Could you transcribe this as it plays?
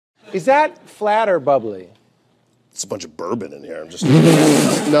Is that flat or bubbly? It's a bunch of bourbon in here. I'm just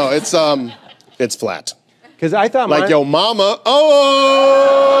no, it's flat. Because I thought like yo mama.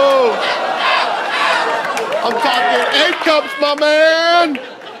 Oh, I'm talking 8 cups, my man.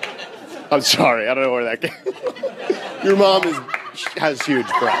 I'm sorry, I don't know where that came. Your mom has huge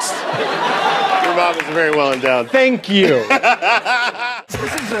breasts. Your mom is very well endowed. Thank you.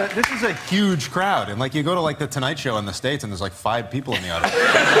 This is a huge crowd, and like you go to like the Tonight Show in the States, and there's like 5 people in the audience.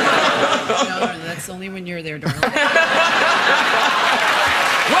 No, that's only when you're there, darling.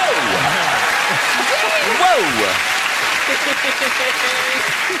 Whoa!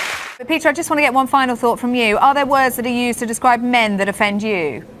 But Peter, I just want to get one final thought from you. Are there words that are used to describe men that offend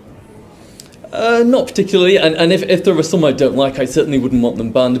you? Not particularly, and if there are some I don't like, I certainly wouldn't want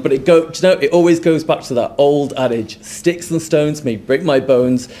them banned. But it always goes back to that old adage: sticks and stones may break my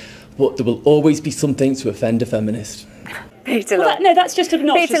bones, but there will always be something to offend a feminist. Peter Lloyd. No, that's just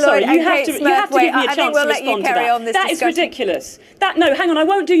obnoxious. Peter Sorry, Lloyd, you have to give me a chance to respond to that. That is ridiculous. No, hang on, I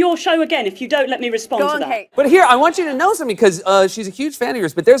won't do your show again if you don't let me respond to that. Kate. But here, I want you to know something, because she's a huge fan of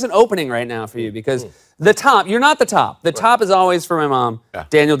yours, but there's an opening right now for you, because the top, you're not the top. The top is always for my mom,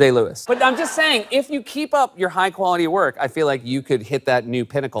 Daniel Day-Lewis. But I'm just saying, if you keep up your high quality of work, I feel like you could hit that new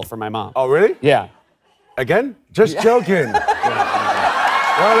pinnacle for my mom. Oh, really? Yeah. Again? Just joking. No.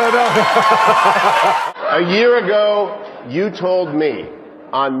 A year ago, you told me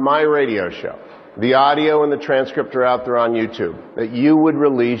on my radio show, the audio and the transcript are out there on YouTube, that you would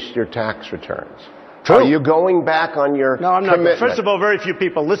release your tax returns. True. Are you going back on your commitment? First of all, very few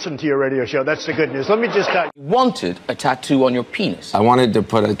people listen to your radio show. That's the good news. Let me just tell you. You wanted a tattoo on your penis. I wanted to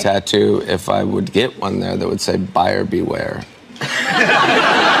put a tattoo, if I would get one there, that would say buyer beware.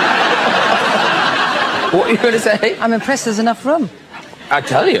 What are you going to say? I'm impressed there's enough room. I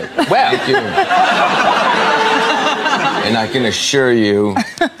tell you. Well. Thank you. And I can assure you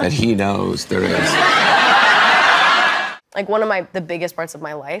that he knows there is. Like one of the biggest parts of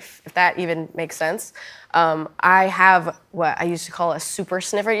my life, if that even makes sense, I have what I used to call a super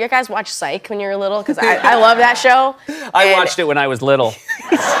sniffer. You guys watch Psych when you were little? Because I love that show. I watched it when I was little.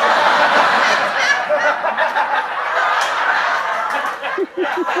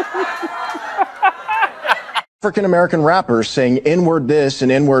 African-American rappers saying N-word this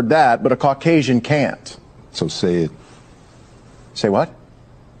and N-word that, but a Caucasian can't. So say it. Say what?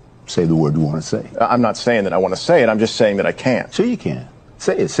 Say the word you want to say. I'm not saying that I want to say it, I'm just saying that I can't. Sure you can.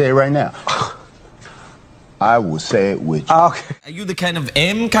 Say it. Say it right now. I will say it with you. Okay. Are you the kind of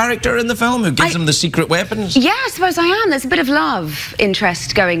M character in the film who gives him the secret weapons? Yeah, I suppose I am. There's a bit of love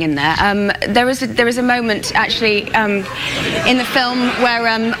interest going in there. There is a moment, actually, in the film where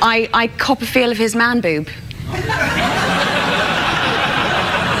I cop a feel of his man boob.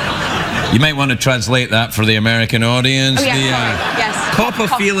 You might want to translate that for the American audience. Oh, yeah, yes. Cop a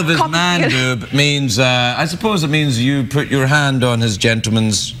feel of his man boob means, I suppose it means you put your hand on his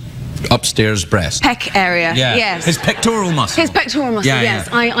gentleman's upstairs breast. Peck area, yeah. Yes. His pectoral muscle. His pectoral muscle, yes.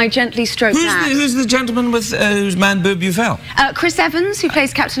 Yeah. I gently stroke that. Who's the gentleman with whose man boob you felt? Chris Evans, who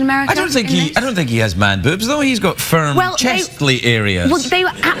plays Captain America. I don't think he has man boobs, though. He's got firm chestly areas. Well, they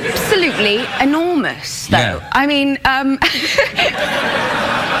were absolutely enormous, though. Yeah. I mean,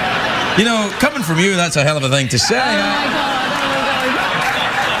 you know, coming from you, that's a hell of a thing to say. Oh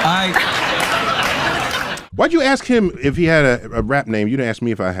my God. Why'd you ask him if he had a rap name? You didn't ask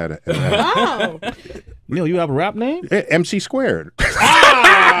me if I had a rap name. Oh. Neil, you have a rap name? MC Squared. You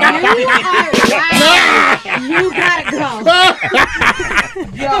gotta go.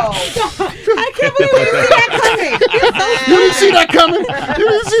 Yo. I can't believe you didn't see that coming. You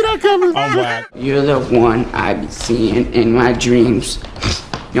didn't see that coming. I'm black. You're the one I be seeing in my dreams.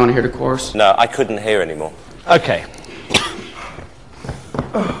 You want to hear the chorus? No, I couldn't hear anymore. Okay.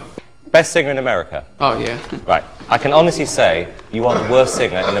 Best singer in America. Oh, yeah. Right. I can honestly say you are the worst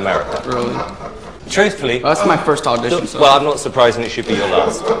singer in America. Really? Truthfully. Well, that's my first audition. So. Well, I'm not surprised, and it should be your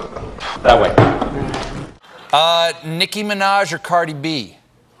last. That way. Nicki Minaj or Cardi B?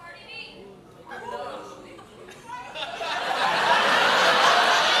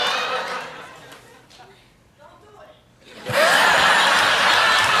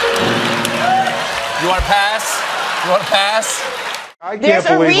 You want to pass? You want to pass? There's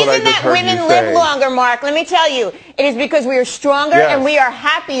a reason that women live longer, Mark. Let me tell you. It is because we are stronger and we are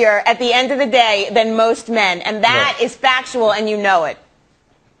happier at the end of the day than most men. And that is factual, and you know it.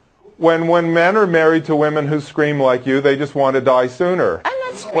 When men are married to women who scream like you, they just want to die sooner. I'm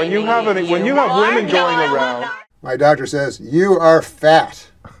not screaming. When you have women going around. My doctor says, "You are fat."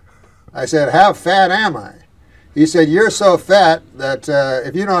 I said, "How fat am I?" He said, "You're so fat that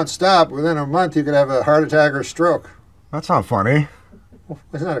if you don't stop, within a month you could have a heart attack or stroke." That's not funny.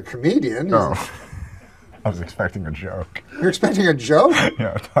 He's not a comedian. No. I was expecting a joke. You're expecting a joke?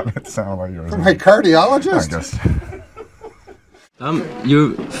 Yeah, I thought it sounded like yours. From my cardiologist? I guess.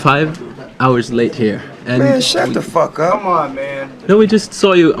 You're 5 hours late here. And man, shut the fuck up. Come on, man. No, we just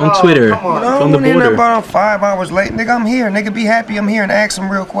saw you on Twitter from the border. I'm 5 hours late. Nigga, I'm here. Nigga, be happy I'm here and ask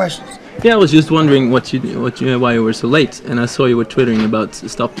some real questions. Yeah, I was just wondering why you were so late, and I saw you were twittering about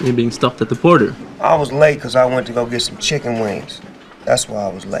you being stopped at the border. I was late because I went to go get some chicken wings. That's why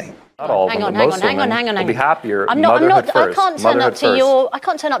I was late. Not all of them, but most women will be happier. I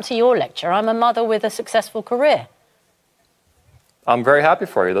can't turn up to your lecture. I'm a mother with a successful career. I'm very happy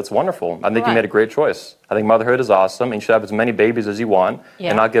for you. That's wonderful. I think you made a great choice. I think motherhood is awesome, and you should have as many babies as you want,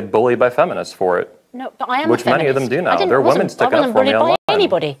 and not get bullied by feminists for it. No, but I am Which a feminist. many of them do now. There are women sticking up for me online. I wasn't bullied by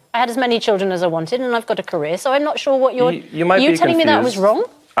anybody. I had as many children as I wanted, and I've got a career, so I'm not sure what you're... You might be telling me that was wrong?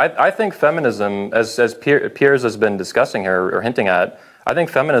 I think feminism, as Piers has been discussing here, or hinting at, I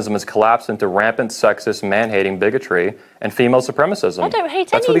think feminism has collapsed into rampant sexist, man-hating bigotry and female supremacism. I don't hate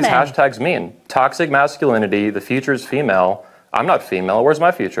That's any what these men. hashtags mean. Toxic masculinity, the future is female. I'm not female. Where's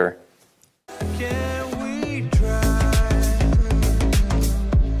my future?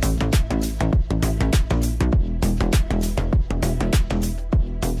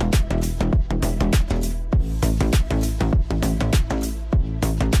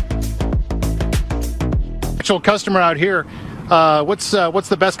 Actual customer out here, what's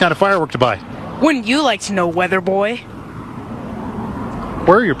the best kind of firework to buy? Wouldn't you like to know, weather boy?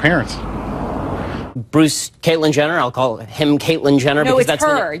 Where are your parents? Bruce Caitlyn Jenner, I'll call him Caitlyn Jenner. No, because it's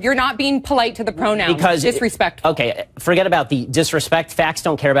that's her. You're not being polite to the pronoun. Because disrespectful. Okay, forget about the disrespect. Facts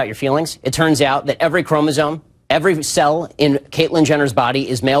don't care about your feelings. It turns out that every chromosome, every cell in Caitlyn Jenner's body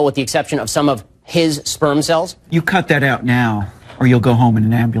is male with the exception of some of his sperm cells. You cut that out now, or you'll go home in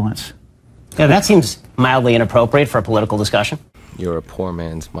an ambulance. Yeah, that seems mildly inappropriate for a political discussion. You're a poor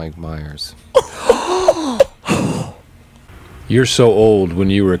man's Mike Myers. You're so old. When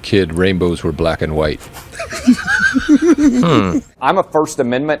you were a kid, rainbows were black and white. I'm a First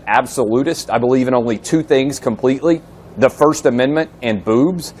Amendment absolutist. I believe in only two things completely, the First Amendment and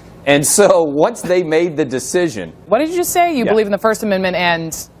boobs. And so once they made the decision... What did you just say? You believe in the First Amendment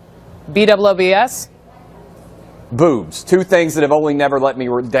and BWBS? Boobs. Two things that have only never let me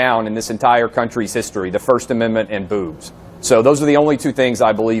down in this entire country's history, the First Amendment and boobs. So those are the only two things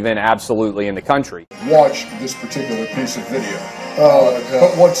I believe in absolutely in the country. Watch this particular piece of video.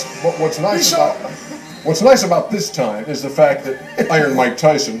 But what's nice about this time is the fact that Iron Mike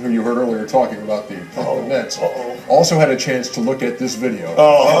Tyson, who you heard earlier talking about the Nets, also had a chance to look at this video.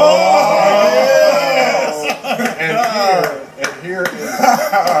 And here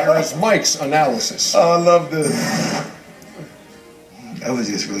is Mike's analysis. Oh, I love this. That was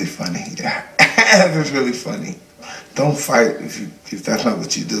just really funny. Yeah, that was really funny. Don't fight if that's not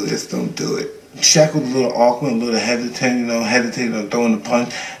what you do. Just don't do it. Shaq was a little awkward, a little hesitant, hesitating on throwing the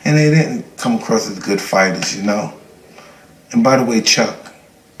punch, and they didn't come across as good fighters, And by the way, Chuck,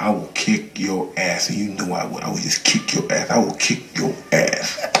 I will kick your ass, and you know I would. I would just kick your ass. I will kick your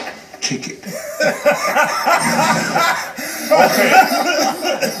ass. Kick it. Okay.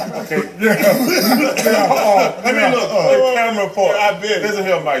 Let me look. The camera for it. Listen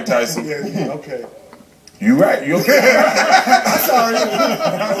here, Mike Tyson. Okay. You right. You okay? I'm sorry.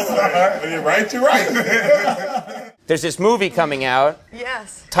 You're right. You're right. There's this movie coming out.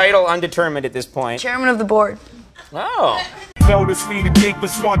 Yes. Title undetermined at this point. Chairman of the board. Oh. Notice me, the big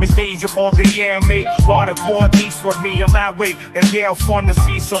respond to stage of all the mate. Water for peace for me, on my way. And they'll fun to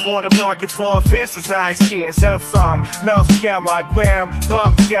see some water markets for offenses. I scared, self some. Love scare, I gram,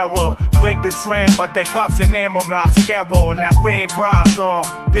 love scare. Break the trend, but they cups and ammo, not scare. Now we ain't bras on.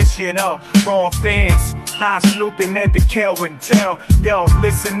 This shit up, wrong fans. High snooping at the Kelvin tell. Yo,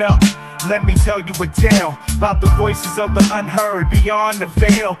 listen up. Let me tell you a tale about the voices of the unheard beyond the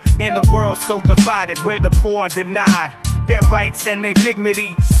veil. In a world so divided where the poor denied their rights and their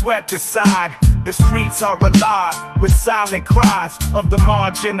dignity swept aside. The streets are alive with silent cries of the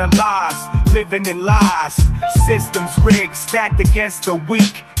marginalized, living in lies. Systems rigged, stacked against the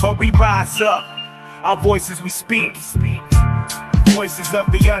weak, but we rise up. Our voices we speak. Voices of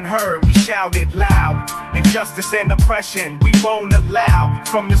the unheard, we shout it loud. Injustice and oppression, we won't allow.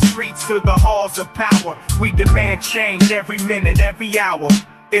 From the streets to the halls of power, we demand change every minute, every hour.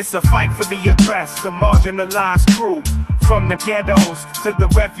 It's a fight for the oppressed, the marginalized crew. From the ghettos to the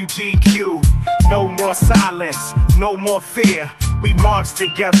refugee queue. No more silence, no more fear. We march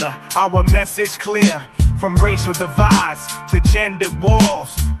together, our message clear. From racial divides to gender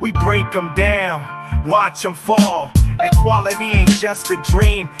walls, we break them down, watch them fall. Equality ain't just a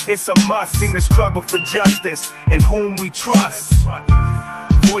dream, it's a must in the struggle for justice and whom we trust.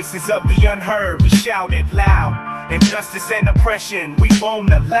 Voices of the unheard, we shout it loud. Injustice and oppression, we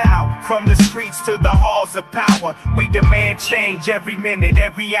won't allow. From the streets to the halls of power, we demand change every minute,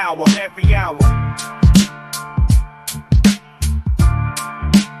 every hour, every hour.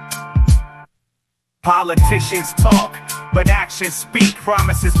 Politicians talk, but actions speak.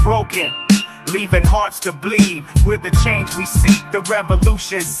 Promises broken, leaving hearts to bleed. We're the change we seek, the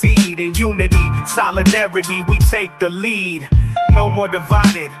revolution seed. In unity, solidarity, we take the lead. No more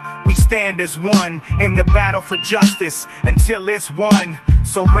divided, we stand as one in the battle for justice until it's won.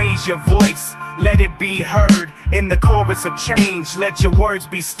 So raise your voice, let it be heard. In the chorus of change, let your words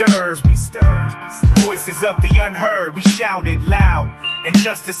be stirred. Voices of the unheard, we shout it loud.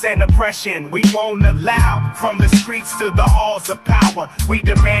 Injustice and oppression, we won't allow. From the streets to the halls of power, we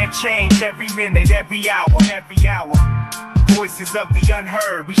demand change every minute, every hour, every hour. Voices of the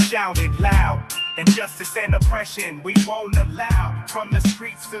unheard, we shout it loud. Injustice and oppression, we won't allow. From the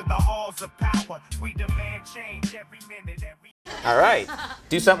streets to the halls of power, we demand change every minute, every hour. All right.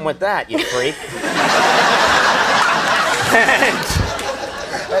 Do something with that, you freak.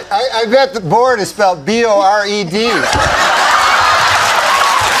 I bet the board is spelled B-O-R-E-D.